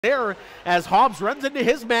there as Hobbs runs into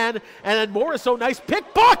his man, and then Morrisseau, nice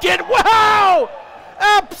pickpocket. Wow!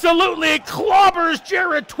 Absolutely clobbers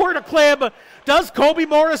Jared Twertaclib. Does Koby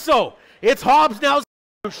Morrisseau. It's Hobbs now.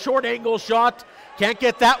 Short angle shot. Can't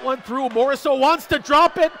get that one through. Morrisseau wants to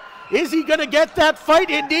drop it. Is he going to get that fight?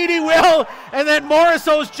 Indeed he will. And then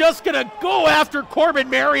Morrisseau's just going to go after Corbin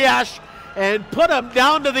Mariash and put him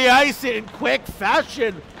down to the ice in quick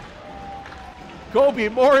fashion.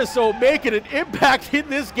 Koby Morrisseau making an impact in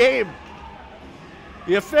this game.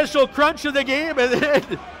 The official crunch of the game, and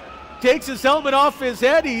then takes his helmet off his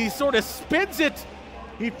head. He sort of spins it.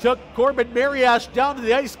 He took Corbin Mariash down to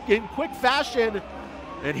the ice in quick fashion,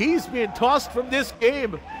 and he's being tossed from this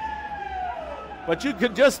game. But you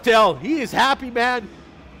can just tell he is happy, man.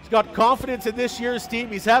 He's got confidence in this year's team.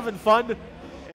 He's having fun.